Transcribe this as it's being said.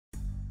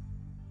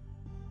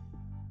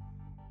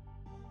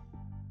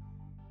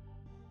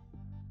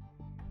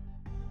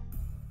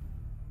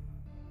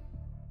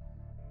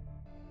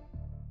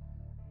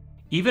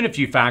Even if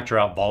you factor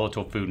out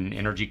volatile food and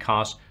energy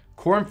costs,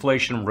 core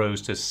inflation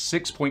rose to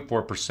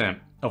 6.4%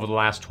 over the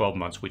last 12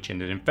 months, which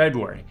ended in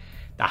February,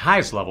 the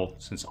highest level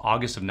since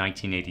August of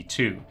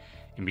 1982.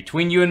 And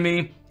between you and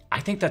me, I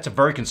think that's a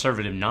very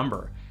conservative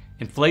number.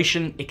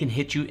 Inflation, it can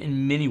hit you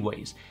in many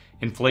ways.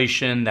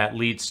 Inflation that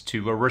leads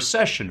to a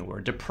recession or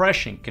a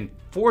depression can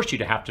force you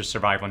to have to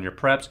survive on your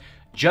preps,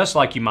 just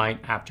like you might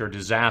after a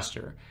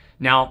disaster.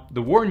 Now,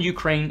 the war in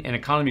Ukraine and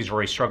economies are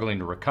already struggling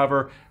to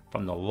recover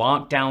from the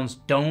lockdowns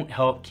don't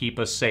help keep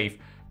us safe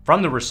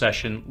from the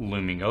recession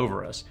looming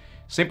over us.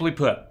 Simply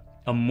put,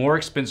 a more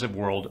expensive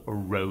world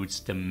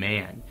erodes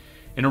demand.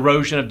 An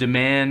erosion of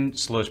demand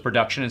slows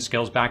production and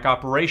scales back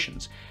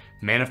operations.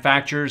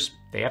 Manufacturers,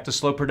 they have to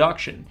slow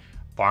production.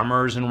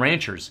 Farmers and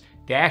ranchers,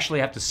 they actually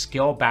have to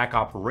scale back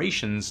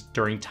operations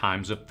during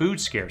times of food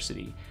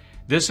scarcity.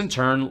 This in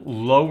turn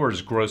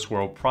lowers gross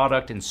world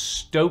product and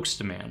stokes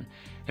demand.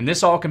 And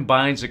this all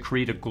combines to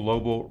create a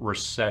global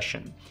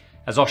recession.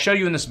 As I'll show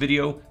you in this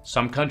video,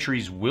 some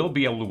countries will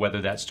be able to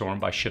weather that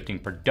storm by shifting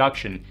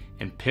production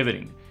and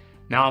pivoting.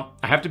 Now,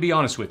 I have to be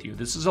honest with you,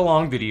 this is a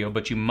long video,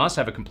 but you must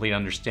have a complete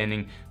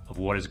understanding of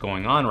what is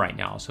going on right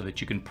now so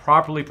that you can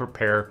properly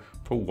prepare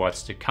for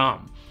what's to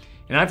come.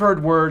 And I've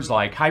heard words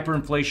like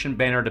hyperinflation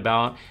bannered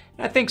about,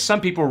 and I think some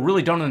people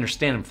really don't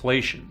understand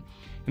inflation.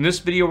 In this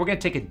video, we're going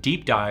to take a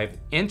deep dive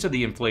into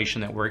the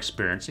inflation that we're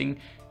experiencing,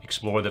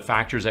 explore the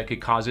factors that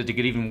could cause it to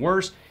get even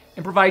worse,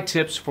 and provide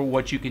tips for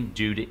what you can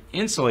do to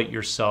insulate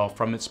yourself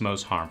from its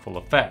most harmful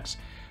effects.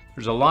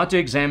 There's a lot to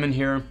examine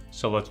here,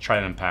 so let's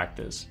try to unpack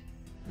this.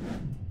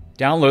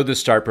 Download the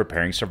Start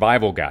Preparing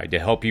Survival Guide to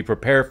help you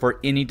prepare for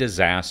any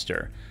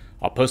disaster.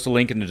 I'll post a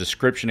link in the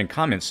description and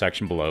comments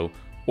section below,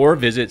 or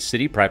visit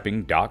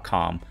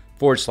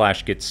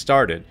cityprepping.com/get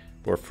started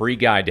for a free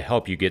guide to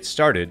help you get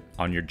started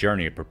on your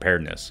journey of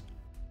preparedness.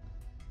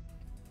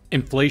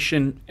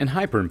 Inflation and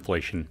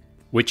hyperinflation.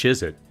 Which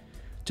is it?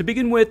 To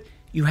begin with,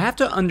 you have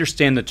to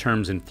understand the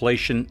terms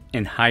inflation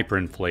and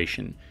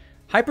hyperinflation.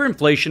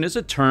 Hyperinflation is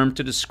a term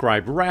to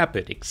describe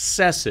rapid,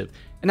 excessive,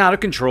 and out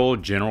of control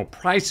general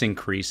price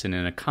increase in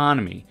an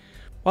economy.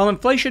 While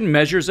inflation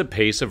measures a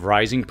pace of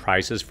rising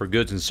prices for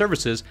goods and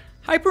services,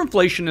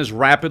 hyperinflation is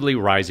rapidly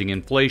rising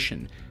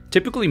inflation,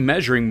 typically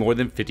measuring more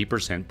than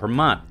 50% per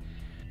month.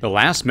 The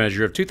last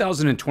measure of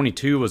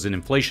 2022 was an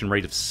inflation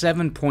rate of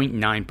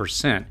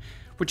 7.9%,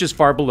 which is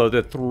far below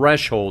the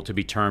threshold to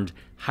be termed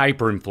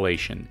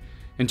hyperinflation.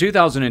 In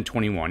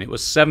 2021, it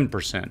was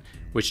 7%,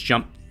 which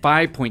jumped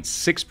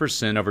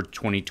 5.6% over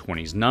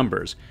 2020's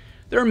numbers.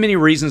 There are many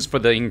reasons for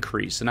the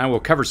increase, and I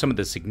will cover some of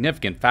the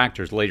significant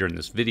factors later in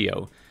this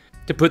video.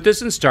 To put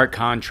this in stark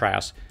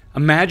contrast,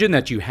 imagine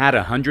that you had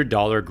a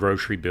 $100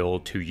 grocery bill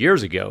 2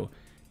 years ago.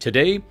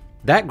 Today,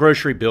 that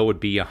grocery bill would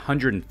be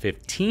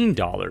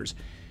 $115.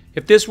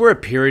 If this were a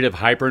period of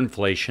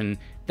hyperinflation,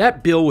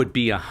 that bill would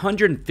be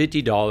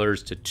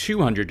 $150 to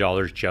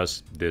 $200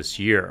 just this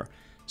year.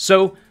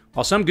 So,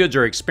 while some goods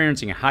are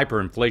experiencing a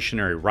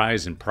hyperinflationary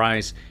rise in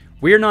price,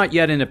 we are not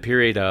yet in a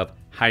period of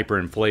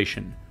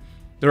hyperinflation.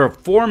 There are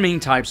 4 main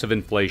types of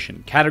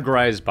inflation,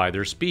 categorized by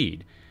their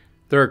speed.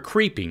 There are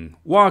creeping,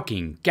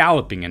 walking,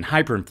 galloping, and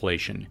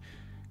hyperinflation.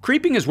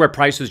 Creeping is where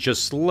prices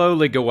just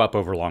slowly go up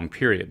over a long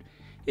period.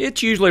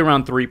 It's usually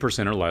around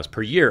 3% or less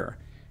per year.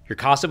 Your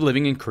cost of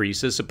living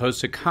increase is supposed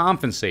to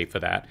compensate for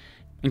that,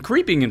 and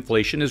creeping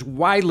inflation is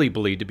widely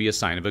believed to be a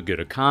sign of a good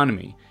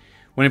economy.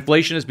 When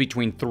inflation is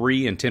between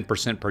 3 and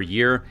 10% per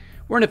year,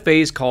 we're in a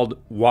phase called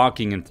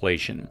walking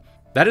inflation.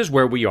 That is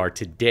where we are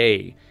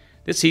today.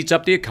 This heats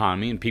up the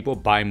economy and people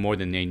buy more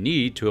than they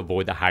need to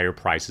avoid the higher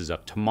prices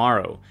of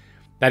tomorrow.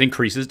 That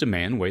increases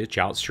demand, which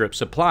outstrips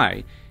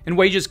supply, and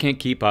wages can't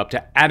keep up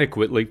to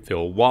adequately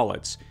fill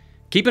wallets.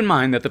 Keep in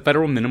mind that the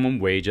federal minimum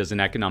wage as an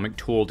economic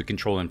tool to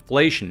control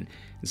inflation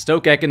and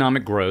stoke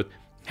economic growth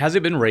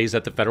hasn't been raised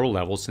at the federal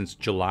level since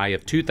July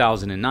of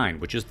 2009,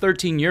 which is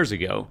 13 years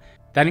ago.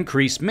 That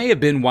increase may have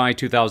been why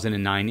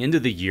 2009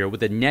 ended the year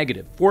with a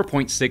negative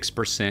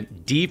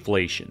 4.6%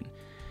 deflation.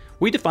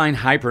 We define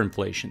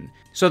hyperinflation,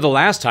 so the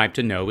last type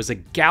to know is a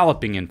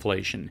galloping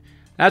inflation.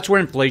 That's where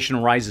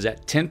inflation rises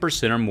at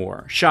 10% or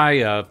more,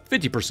 shy of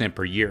 50%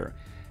 per year.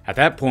 At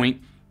that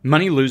point,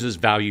 money loses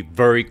value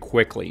very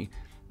quickly.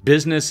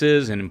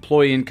 Businesses and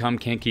employee income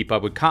can't keep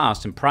up with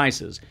costs and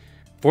prices.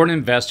 Foreign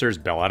investors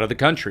bail out of the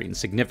country, and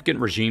significant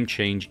regime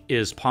change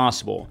is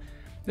possible.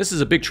 This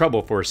is a big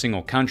trouble for a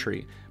single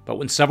country, but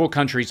when several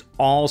countries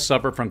all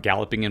suffer from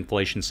galloping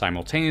inflation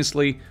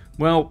simultaneously,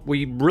 well,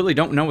 we really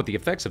don't know what the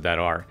effects of that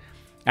are.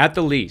 At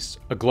the least,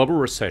 a global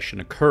recession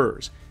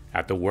occurs.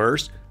 At the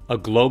worst, a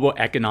global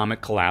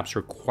economic collapse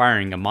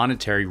requiring a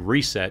monetary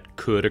reset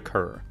could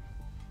occur.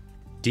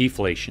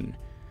 Deflation.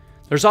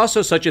 There's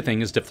also such a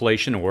thing as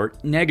deflation or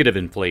negative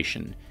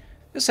inflation.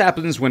 This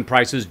happens when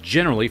prices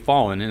generally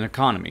fall in an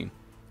economy.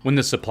 When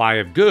the supply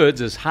of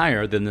goods is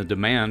higher than the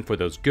demand for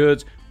those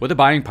goods, or the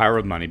buying power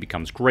of money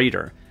becomes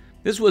greater.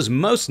 This was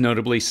most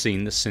notably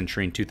seen this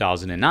century in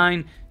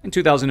 2009 and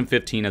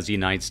 2015 as the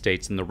United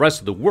States and the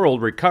rest of the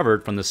world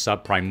recovered from the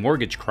subprime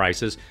mortgage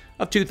crisis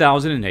of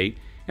 2008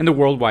 and the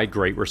worldwide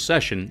Great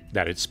Recession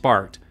that it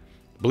sparked.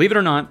 Believe it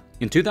or not,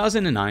 in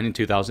 2009 and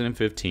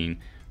 2015,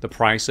 the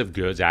price of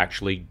goods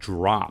actually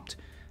dropped.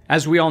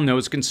 As we all know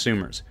as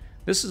consumers,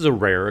 this is a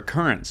rare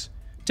occurrence.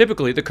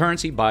 Typically, the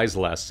currency buys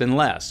less and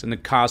less, and the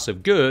cost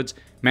of goods,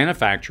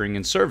 manufacturing,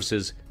 and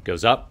services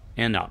goes up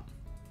and up.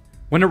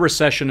 When a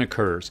recession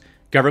occurs,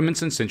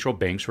 governments and central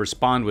banks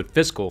respond with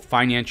fiscal,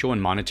 financial,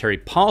 and monetary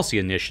policy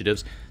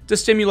initiatives to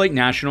stimulate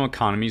national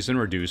economies and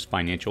reduce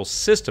financial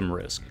system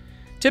risk.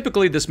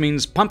 Typically, this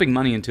means pumping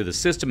money into the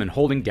system and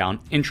holding down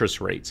interest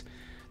rates.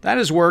 That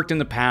has worked in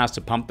the past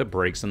to pump the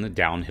brakes on the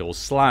downhill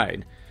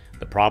slide.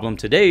 The problem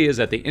today is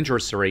that the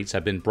interest rates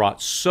have been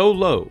brought so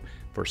low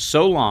for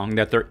so long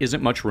that there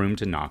isn't much room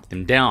to knock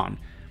them down.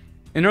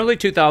 In early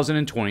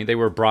 2020, they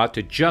were brought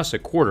to just a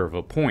quarter of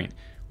a point,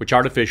 which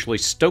artificially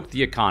stoked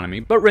the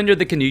economy but rendered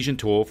the Keynesian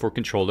tool for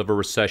control of a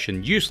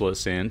recession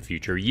useless in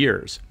future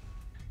years.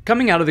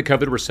 Coming out of the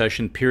COVID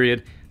recession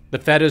period, the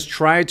Fed has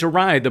tried to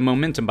ride the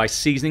momentum by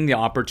seizing the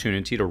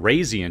opportunity to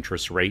raise the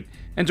interest rate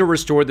and to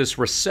restore this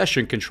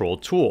recession control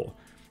tool.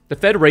 The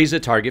Fed raised the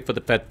target for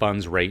the Fed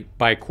funds rate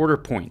by a quarter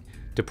point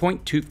to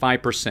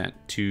 0.25%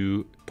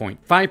 to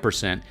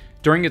 0.5%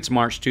 during its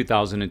March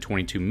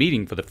 2022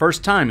 meeting for the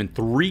first time in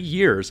 3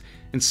 years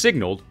and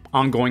signaled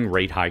ongoing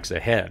rate hikes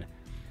ahead.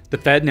 The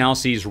Fed now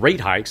sees rate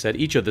hikes at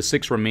each of the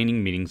 6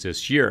 remaining meetings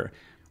this year,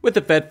 with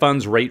the Fed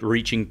funds rate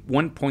reaching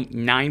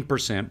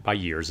 1.9% by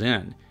year's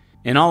end.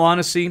 In all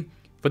honesty,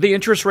 for the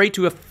interest rate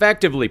to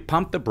effectively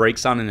pump the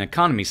brakes on an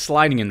economy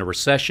sliding into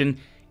recession,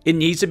 it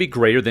needs to be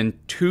greater than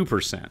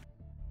 2%.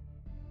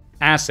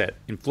 Asset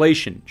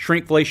inflation,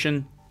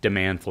 shrinkflation,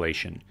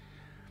 demandflation.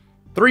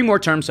 3 more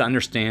terms to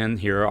understand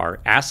here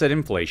are asset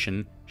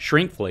inflation,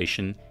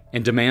 shrinkflation,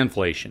 and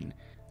demandflation.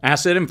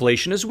 Asset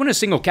inflation is when a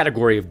single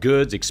category of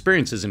goods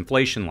experiences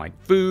inflation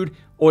like food,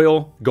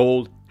 oil,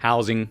 gold,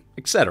 housing,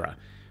 etc.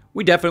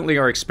 We definitely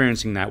are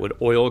experiencing that with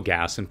oil,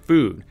 gas, and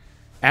food.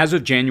 As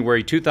of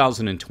January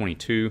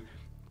 2022,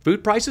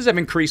 food prices have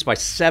increased by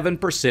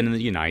 7% in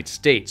the United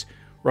States,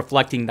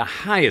 reflecting the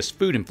highest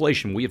food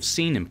inflation we have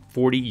seen in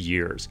 40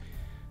 years.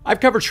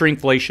 I've covered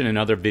shrinkflation in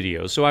other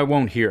videos, so I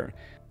won't here.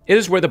 It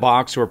is where the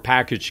box or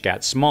package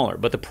got smaller,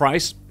 but the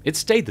price, it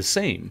stayed the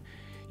same.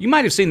 You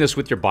might have seen this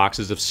with your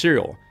boxes of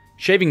cereal.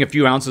 Shaving a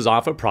few ounces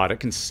off a product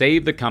can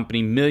save the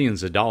company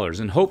millions of dollars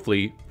and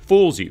hopefully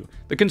fools you,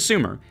 the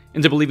consumer,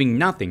 into believing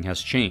nothing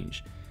has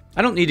changed.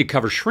 I don't need to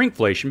cover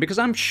shrinkflation because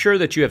I'm sure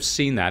that you have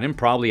seen that and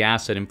probably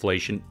asset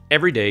inflation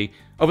every day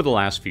over the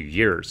last few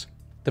years.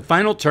 The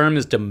final term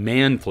is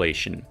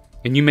demandflation,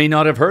 and you may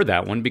not have heard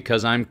that one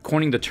because I'm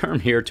coining the term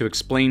here to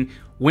explain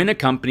when a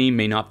company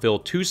may not feel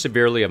too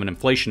severely of an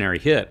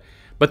inflationary hit,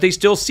 but they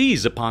still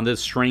seize upon the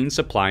strained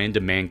supply and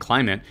demand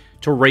climate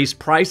to raise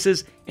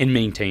prices and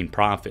maintain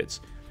profits.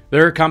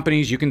 There are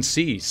companies you can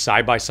see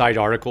side-by-side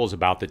articles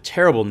about the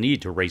terrible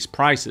need to raise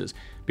prices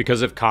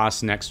because of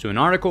costs next to an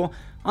article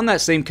on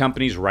that same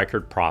company's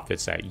record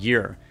profits that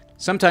year.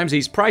 Sometimes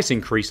these price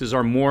increases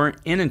are more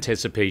in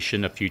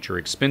anticipation of future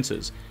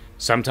expenses.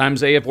 Sometimes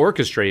they have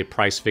orchestrated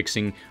price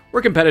fixing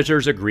where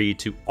competitors agree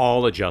to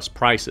all adjust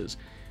prices.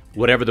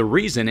 Whatever the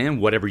reason and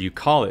whatever you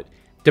call it,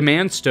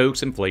 demand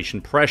stokes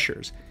inflation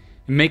pressures.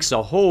 It makes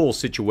the whole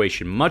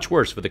situation much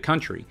worse for the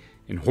country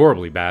and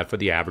horribly bad for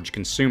the average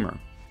consumer.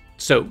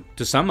 So,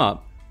 to sum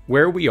up,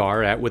 where we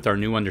are at with our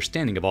new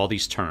understanding of all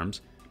these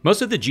terms,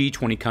 most of the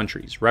G20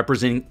 countries,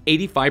 representing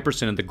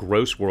 85% of the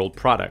gross world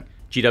product,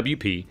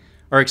 GWP,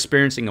 are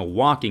experiencing a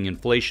walking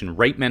inflation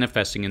rate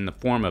manifesting in the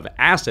form of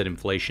asset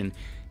inflation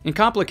and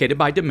complicated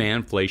by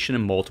demand inflation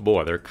and multiple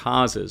other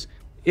causes.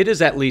 It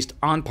is at least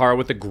on par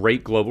with the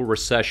Great Global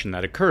Recession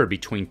that occurred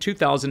between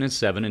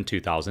 2007 and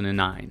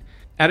 2009.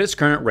 At its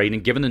current rate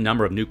and given the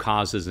number of new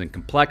causes and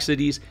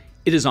complexities,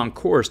 it is on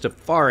course to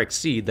far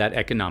exceed that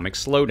economic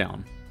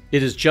slowdown.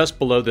 It is just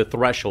below the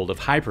threshold of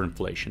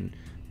hyperinflation,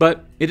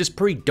 but it is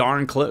pretty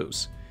darn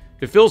close.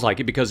 It feels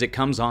like it because it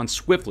comes on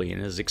swiftly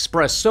and is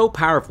expressed so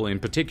powerfully in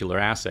particular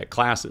asset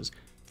classes,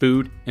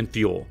 food and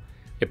fuel.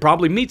 It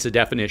probably meets the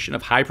definition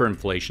of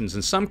hyperinflations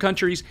in some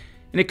countries,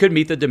 and it could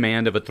meet the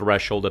demand of a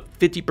threshold of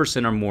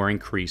 50% or more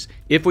increase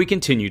if we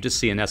continue to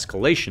see an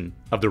escalation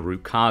of the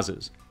root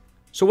causes.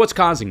 So what's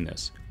causing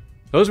this?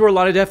 Those were a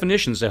lot of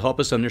definitions to help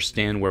us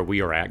understand where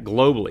we are at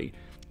globally.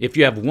 If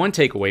you have one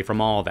takeaway from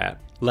all that,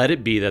 let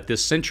it be that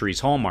this century's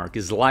hallmark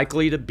is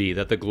likely to be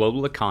that the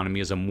global economy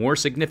is a more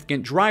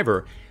significant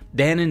driver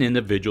than an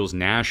individual's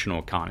national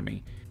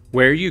economy.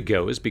 Where you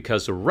go is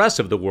because the rest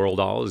of the world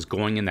all is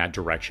going in that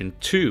direction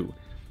too.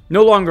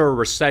 No longer are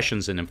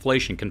recessions and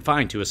inflation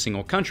confined to a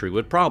single country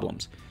with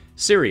problems.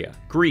 Syria,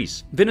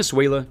 Greece,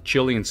 Venezuela,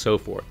 Chile, and so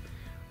forth.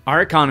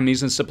 Our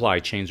economies and supply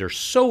chains are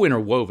so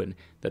interwoven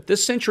that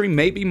this century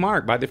may be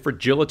marked by the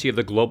fragility of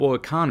the global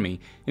economy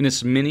and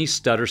its many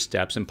stutter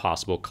steps and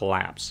possible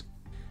collapse.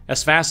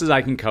 As fast as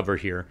I can cover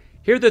here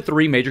are the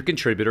 3 major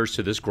contributors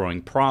to this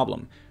growing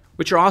problem,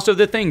 which are also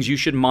the things you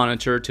should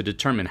monitor to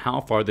determine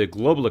how far the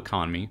global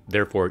economy,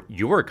 therefore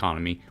your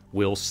economy,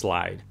 will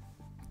slide.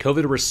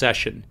 COVID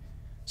recession.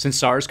 Since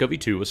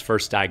SARS-CoV-2 was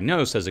first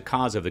diagnosed as a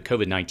cause of the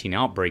COVID-19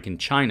 outbreak in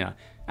China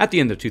at the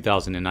end of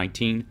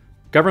 2019,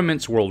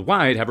 governments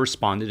worldwide have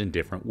responded in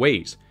different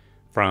ways,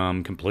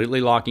 from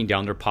completely locking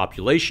down their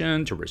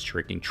population, to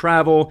restricting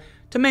travel,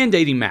 to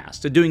mandating masks,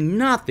 to doing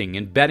nothing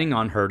and betting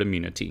on herd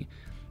immunity.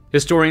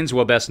 Historians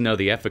will best know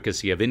the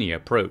efficacy of any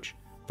approach.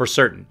 For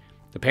certain,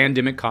 the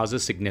pandemic caused a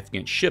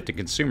significant shift in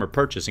consumer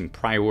purchasing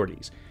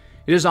priorities.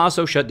 It has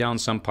also shut down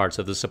some parts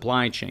of the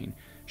supply chain,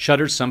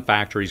 shuttered some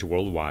factories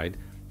worldwide,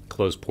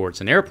 closed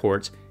ports and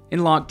airports,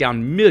 and locked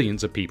down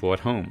millions of people at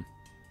home.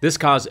 This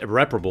caused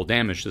irreparable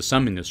damage to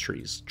some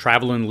industries: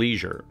 travel and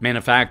leisure,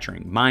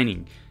 manufacturing,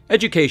 mining,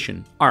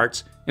 education,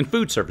 arts, and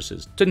food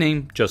services, to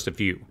name just a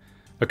few.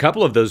 A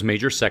couple of those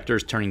major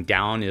sectors turning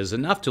down is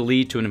enough to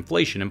lead to an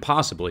inflation and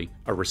possibly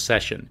a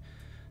recession.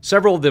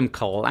 Several of them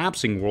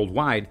collapsing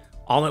worldwide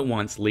all at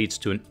once leads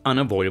to an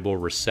unavoidable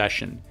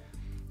recession.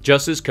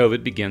 Just as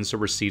COVID begins to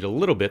recede a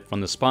little bit from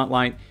the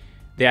spotlight,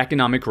 the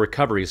economic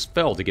recovery has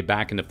failed to get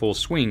back into full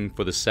swing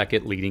for the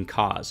second leading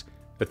cause: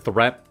 the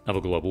threat of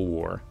a global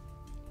war.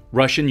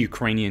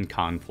 Russian-Ukrainian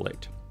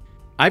conflict.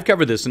 I've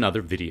covered this in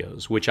other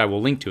videos, which I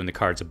will link to in the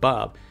cards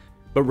above,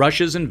 but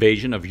Russia's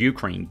invasion of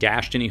Ukraine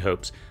dashed any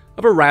hopes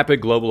of a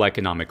rapid global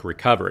economic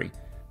recovery.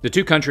 The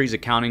two countries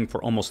accounting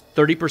for almost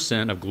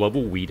 30% of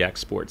global wheat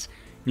exports,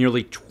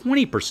 nearly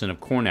 20% of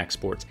corn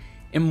exports,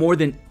 and more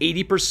than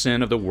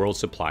 80% of the world's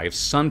supply of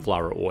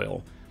sunflower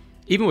oil.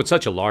 Even with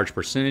such a large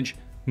percentage,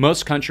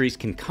 most countries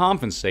can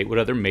compensate with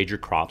other major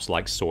crops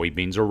like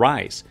soybeans or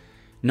rice.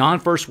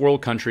 Non-first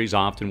world countries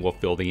often will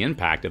feel the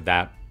impact of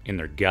that in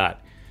their gut.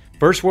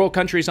 First world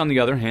countries, on the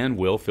other hand,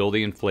 will feel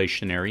the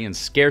inflationary and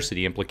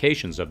scarcity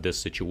implications of this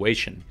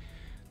situation.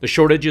 The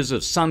shortages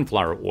of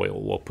sunflower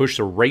oil will push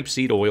the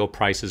rapeseed oil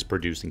prices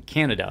produced in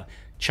Canada,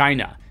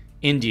 China,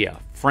 India,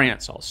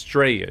 France,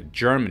 Australia,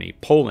 Germany,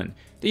 Poland,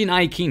 the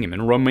United Kingdom,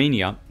 and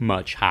Romania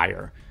much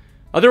higher.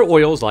 Other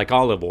oils like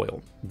olive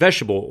oil,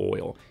 vegetable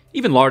oil,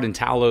 even lard and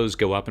tallows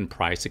go up in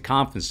price to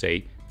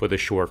compensate for the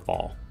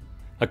shortfall.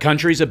 A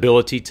country's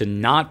ability to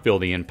not feel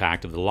the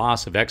impact of the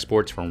loss of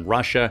exports from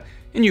Russia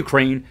and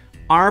Ukraine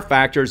are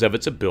factors of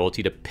its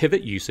ability to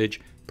pivot usage,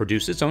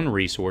 produce its own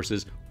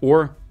resources,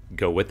 or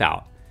go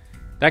without.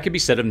 That could be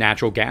said of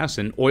natural gas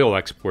and oil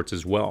exports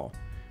as well.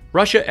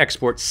 Russia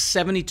exports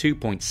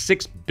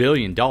 $72.6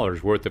 billion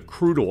worth of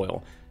crude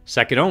oil,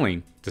 second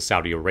only to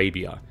Saudi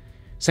Arabia.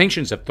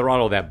 Sanctions have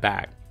throttled that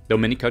back, though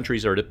many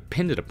countries are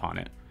dependent upon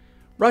it.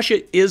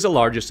 Russia is the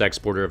largest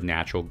exporter of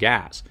natural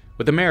gas,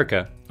 with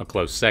America a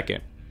close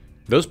second.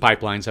 Those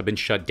pipelines have been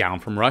shut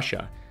down from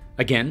Russia.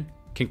 Again,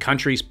 can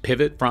countries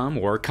pivot from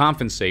or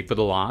compensate for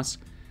the loss?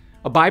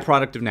 A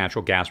byproduct of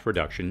natural gas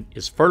production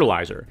is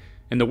fertilizer,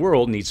 and the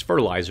world needs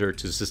fertilizer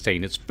to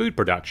sustain its food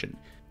production.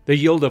 The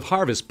yield of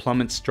harvest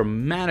plummets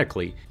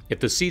dramatically if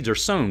the seeds are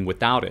sown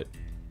without it.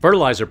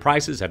 Fertilizer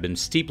prices have been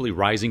steeply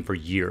rising for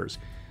years.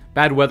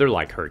 Bad weather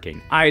like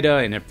Hurricane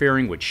Ida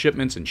interfering with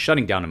shipments and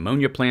shutting down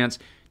ammonia plants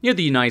near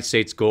the United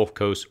States Gulf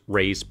Coast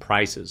raised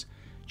prices.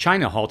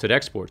 China halted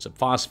exports of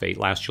phosphate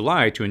last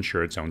July to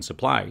ensure its own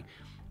supply.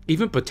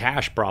 Even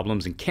potash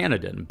problems in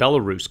Canada and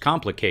Belarus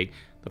complicate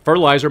the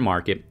fertilizer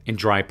market and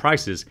drive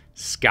prices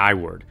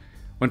skyward.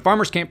 When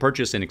farmers can't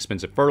purchase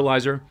inexpensive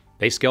fertilizer,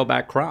 they scale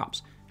back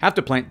crops, have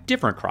to plant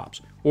different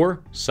crops,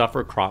 or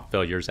suffer crop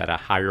failures at a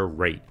higher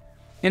rate.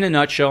 In a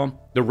nutshell,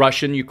 the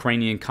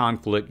Russian-Ukrainian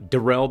conflict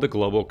derailed the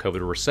global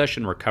COVID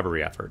recession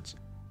recovery efforts.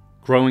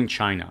 Growing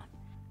China.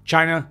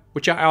 China,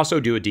 which I also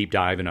do a deep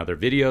dive in other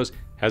videos,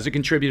 hasn't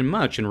contributed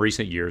much in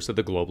recent years to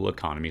the global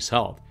economy's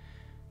health.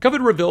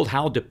 COVID revealed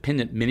how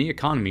dependent many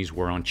economies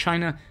were on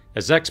China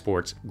as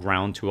exports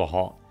ground to a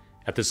halt.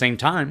 At the same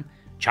time,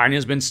 China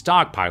has been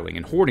stockpiling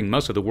and hoarding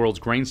most of the world's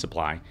grain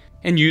supply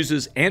and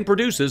uses and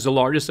produces the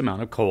largest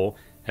amount of coal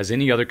as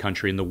any other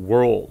country in the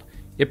world.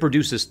 It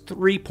produces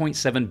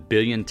 3.7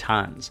 billion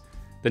tons.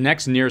 The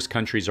next nearest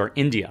countries are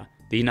India,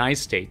 the United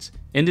States,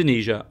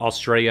 Indonesia,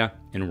 Australia,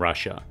 and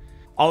Russia.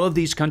 All of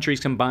these countries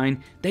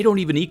combined, they don't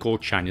even equal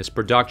China's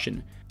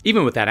production.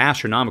 Even with that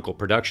astronomical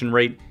production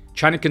rate,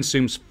 China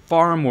consumes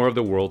far more of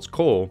the world's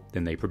coal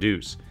than they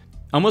produce.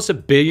 Almost a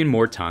billion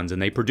more tons than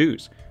they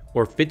produce,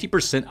 or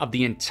 50% of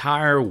the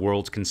entire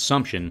world's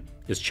consumption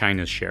is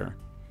China's share.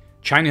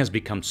 China has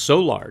become so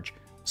large,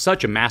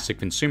 such a massive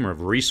consumer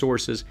of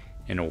resources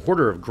and a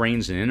hoarder of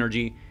grains and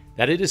energy,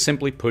 that it is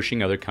simply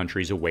pushing other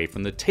countries away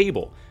from the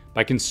table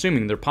by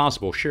consuming their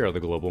possible share of the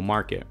global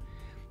market.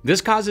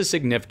 This causes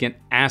significant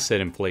asset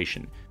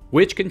inflation,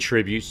 which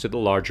contributes to the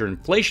larger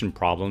inflation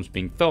problems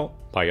being felt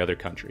by other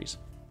countries.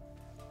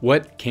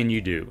 What can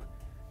you do?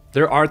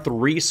 There are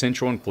three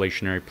central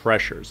inflationary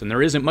pressures, and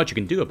there isn't much you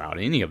can do about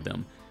any of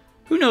them.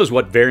 Who knows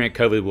what variant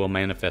COVID will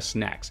manifest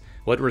next,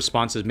 what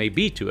responses may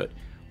be to it,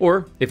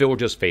 or if it will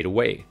just fade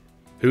away.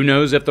 Who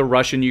knows if the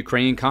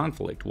Russian-Ukrainian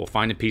conflict will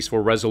find a peaceful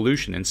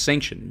resolution and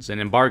sanctions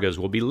and embargoes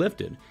will be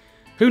lifted.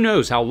 Who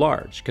knows how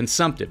large,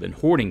 consumptive, and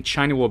hoarding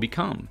China will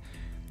become.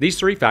 These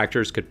three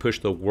factors could push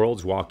the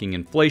world's walking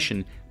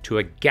inflation to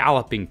a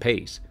galloping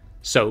pace.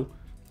 So,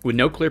 With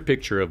no clear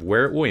picture of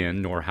where it will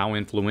end nor how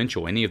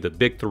influential any of the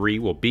big three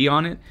will be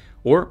on it,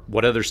 or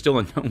what other still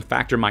unknown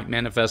factor might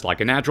manifest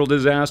like a natural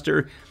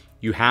disaster,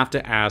 you have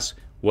to ask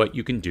what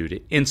you can do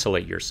to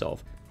insulate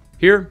yourself.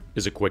 Here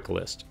is a quick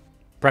list.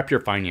 Prep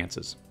your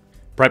finances.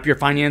 Prep your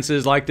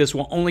finances like this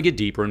will only get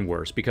deeper and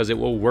worse because it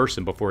will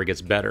worsen before it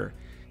gets better.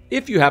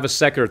 If you have a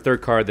second or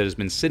third car that has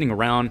been sitting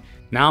around,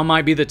 now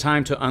might be the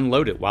time to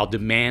unload it while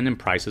demand and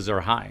prices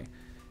are high.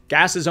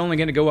 Gas is only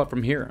going to go up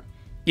from here.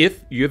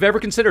 If you have ever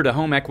considered a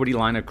home equity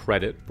line of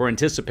credit for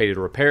anticipated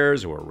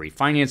repairs or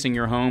refinancing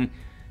your home,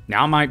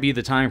 now might be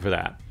the time for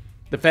that.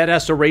 The Fed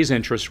has to raise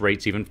interest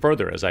rates even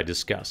further, as I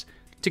discussed,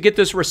 to get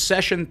this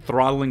recession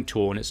throttling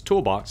tool in its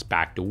toolbox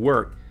back to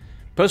work.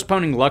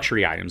 Postponing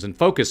luxury items and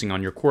focusing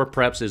on your core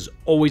preps is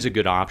always a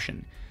good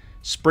option.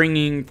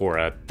 Springing for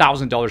a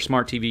 $1,000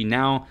 smart TV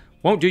now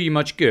won't do you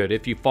much good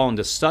if you fall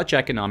into such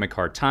economic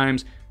hard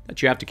times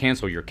that you have to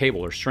cancel your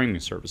cable or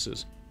streaming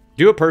services.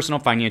 Do a personal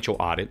financial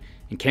audit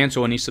and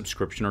cancel any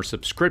subscription or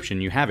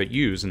subscription you haven't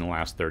used in the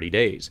last 30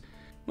 days.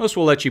 Most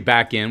will let you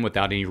back in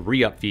without any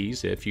re-up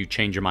fees if you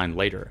change your mind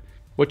later.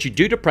 What you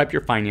do to prep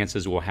your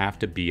finances will have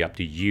to be up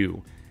to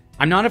you.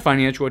 I'm not a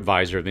financial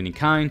advisor of any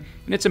kind,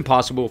 and it's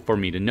impossible for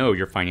me to know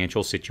your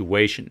financial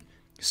situation.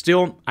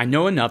 Still, I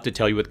know enough to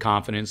tell you with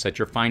confidence that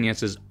your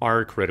finances are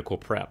a critical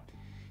prep.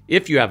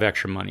 If you have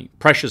extra money,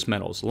 precious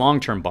metals,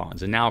 long-term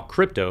bonds, and now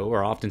crypto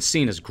are often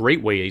seen as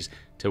great ways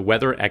to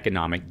weather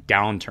economic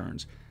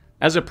downturns.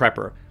 As a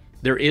prepper,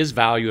 there is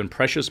value in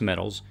precious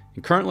metals,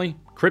 and currently,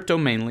 crypto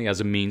mainly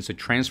as a means to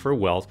transfer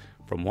wealth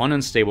from one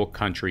unstable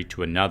country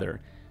to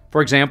another.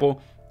 For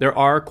example, there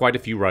are quite a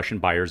few Russian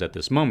buyers at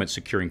this moment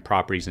securing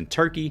properties in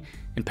Turkey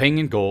and paying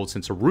in gold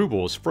since the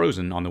ruble is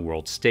frozen on the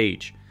world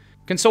stage.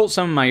 Consult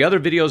some of my other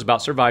videos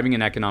about surviving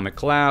an economic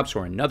collapse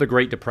or another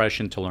Great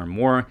Depression to learn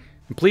more,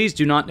 and please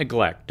do not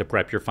neglect to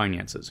prep your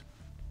finances.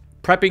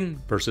 Prepping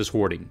versus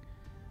hoarding.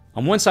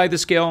 On one side of the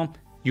scale,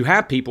 you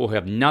have people who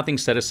have nothing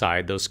set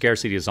aside, though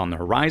scarcity is on the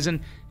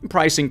horizon and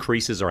price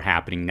increases are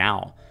happening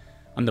now.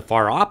 On the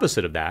far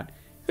opposite of that,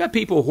 you have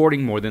people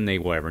hoarding more than they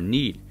will ever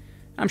need.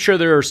 I'm sure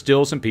there are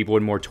still some people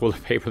with more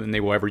toilet paper than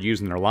they will ever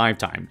use in their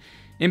lifetime.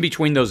 In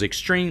between those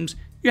extremes,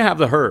 you have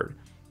the herd.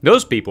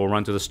 Those people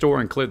run to the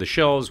store and clear the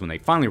shelves when they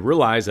finally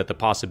realize that the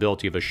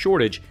possibility of a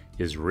shortage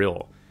is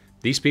real.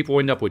 These people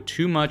end up with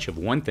too much of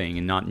one thing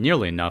and not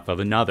nearly enough of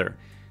another.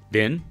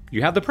 Then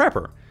you have the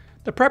prepper.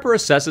 The prepper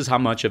assesses how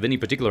much of any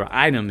particular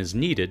item is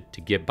needed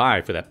to get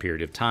by for that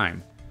period of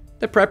time.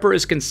 The prepper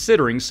is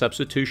considering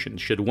substitution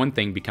should one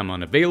thing become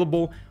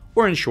unavailable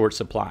or in short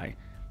supply.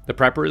 The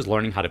prepper is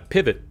learning how to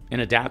pivot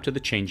and adapt to the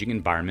changing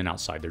environment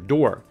outside their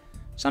door.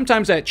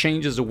 Sometimes that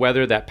change is the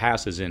weather that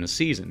passes in a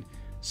season.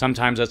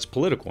 Sometimes that's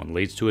political and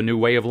leads to a new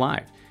way of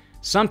life.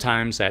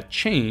 Sometimes that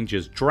change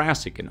is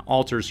drastic and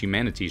alters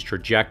humanity's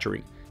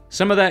trajectory.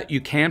 Some of that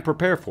you can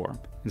prepare for,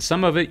 and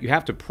some of it you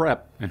have to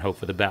prep and hope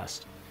for the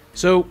best.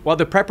 So while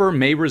the prepper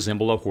may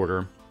resemble a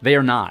hoarder, they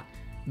are not.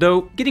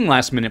 Though getting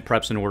last-minute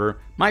preps in order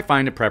might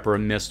find a prepper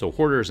amidst the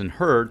hoarders and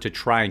herd to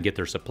try and get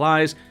their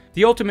supplies,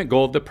 the ultimate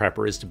goal of the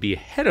prepper is to be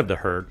ahead of the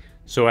herd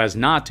so as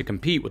not to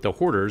compete with the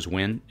hoarders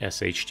when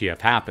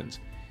SHTF happens.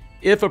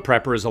 If a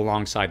prepper is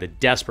alongside the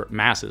desperate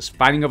masses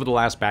fighting over the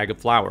last bag of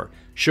flour,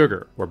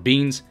 sugar, or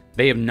beans,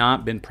 they have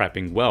not been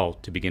prepping well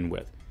to begin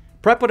with.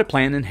 Prep with a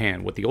plan in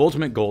hand with the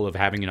ultimate goal of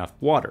having enough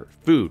water,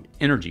 food,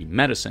 energy,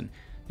 medicine,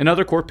 and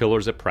other core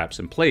pillars of preps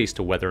in place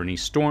to weather any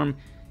storm,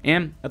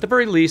 and, at the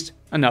very least,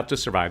 enough to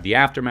survive the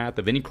aftermath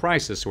of any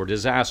crisis or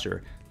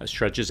disaster that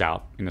stretches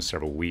out into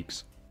several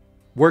weeks.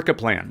 Work a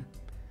plan.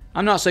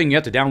 I'm not saying you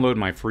have to download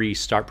my free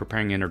Start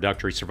Preparing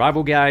Introductory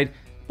Survival Guide,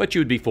 but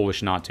you would be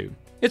foolish not to.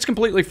 It's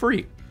completely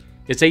free.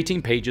 It's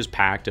 18 pages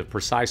packed of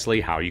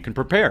precisely how you can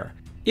prepare.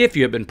 If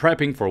you have been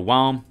prepping for a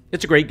while,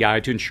 it's a great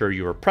guide to ensure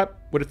you are prepped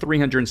with a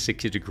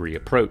 360-degree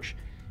approach.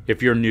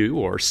 If you're new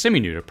or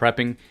semi-new to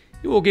prepping,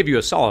 it will give you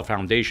a solid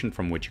foundation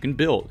from which you can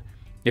build.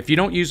 If you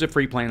don't use the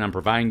free plan I'm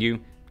providing you,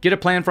 get a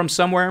plan from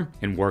somewhere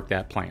and work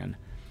that plan.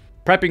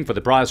 Prepping for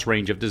the broadest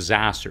range of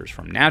disasters,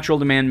 from natural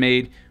to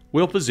man-made,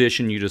 will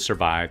position you to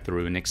survive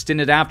through an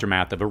extended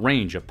aftermath of a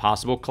range of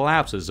possible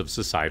collapses of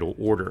societal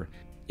order.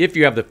 If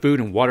you have the food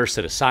and water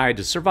set aside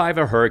to survive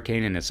a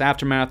hurricane and its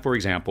aftermath, for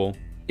example,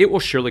 it will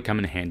surely come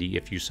in handy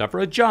if you suffer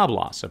a job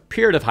loss, a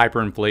period of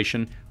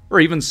hyperinflation, or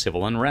even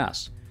civil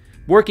unrest.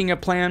 Working a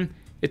plan,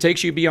 it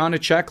takes you beyond a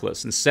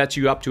checklist and sets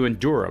you up to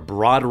endure a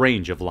broad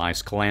range of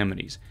life's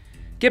calamities.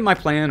 Get my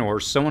plan or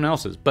someone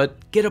else's,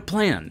 but get a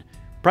plan.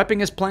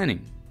 Prepping is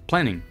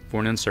planning for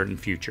an uncertain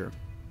future.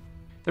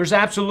 There's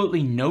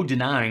absolutely no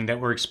denying that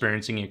we're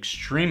experiencing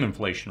extreme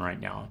inflation right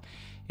now.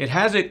 It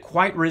hasn't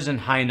quite risen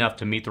high enough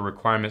to meet the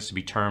requirements to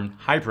be termed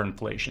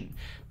hyperinflation,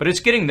 but it's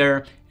getting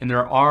there, and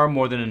there are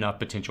more than enough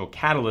potential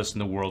catalysts in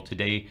the world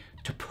today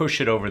to push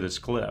it over this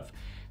cliff.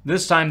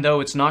 This time, though,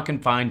 it's not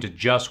confined to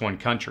just one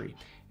country.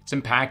 It's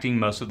impacting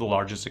most of the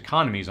largest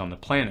economies on the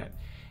planet,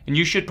 and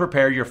you should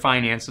prepare your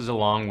finances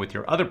along with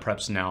your other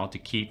preps now to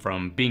keep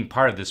from being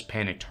part of this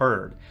panicked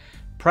herd.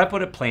 Prep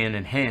with a plan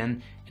in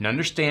hand and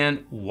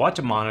understand what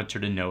to monitor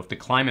to know if the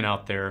climate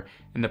out there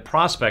and the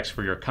prospects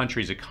for your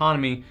country's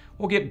economy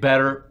will get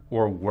better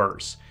or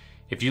worse.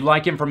 If you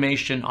like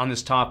information on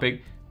this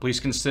topic, please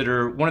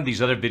consider one of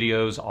these other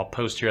videos I'll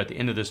post here at the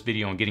end of this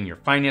video on getting your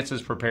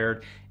finances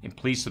prepared, and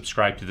please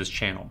subscribe to this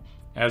channel.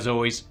 As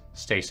always,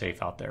 stay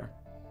safe out there.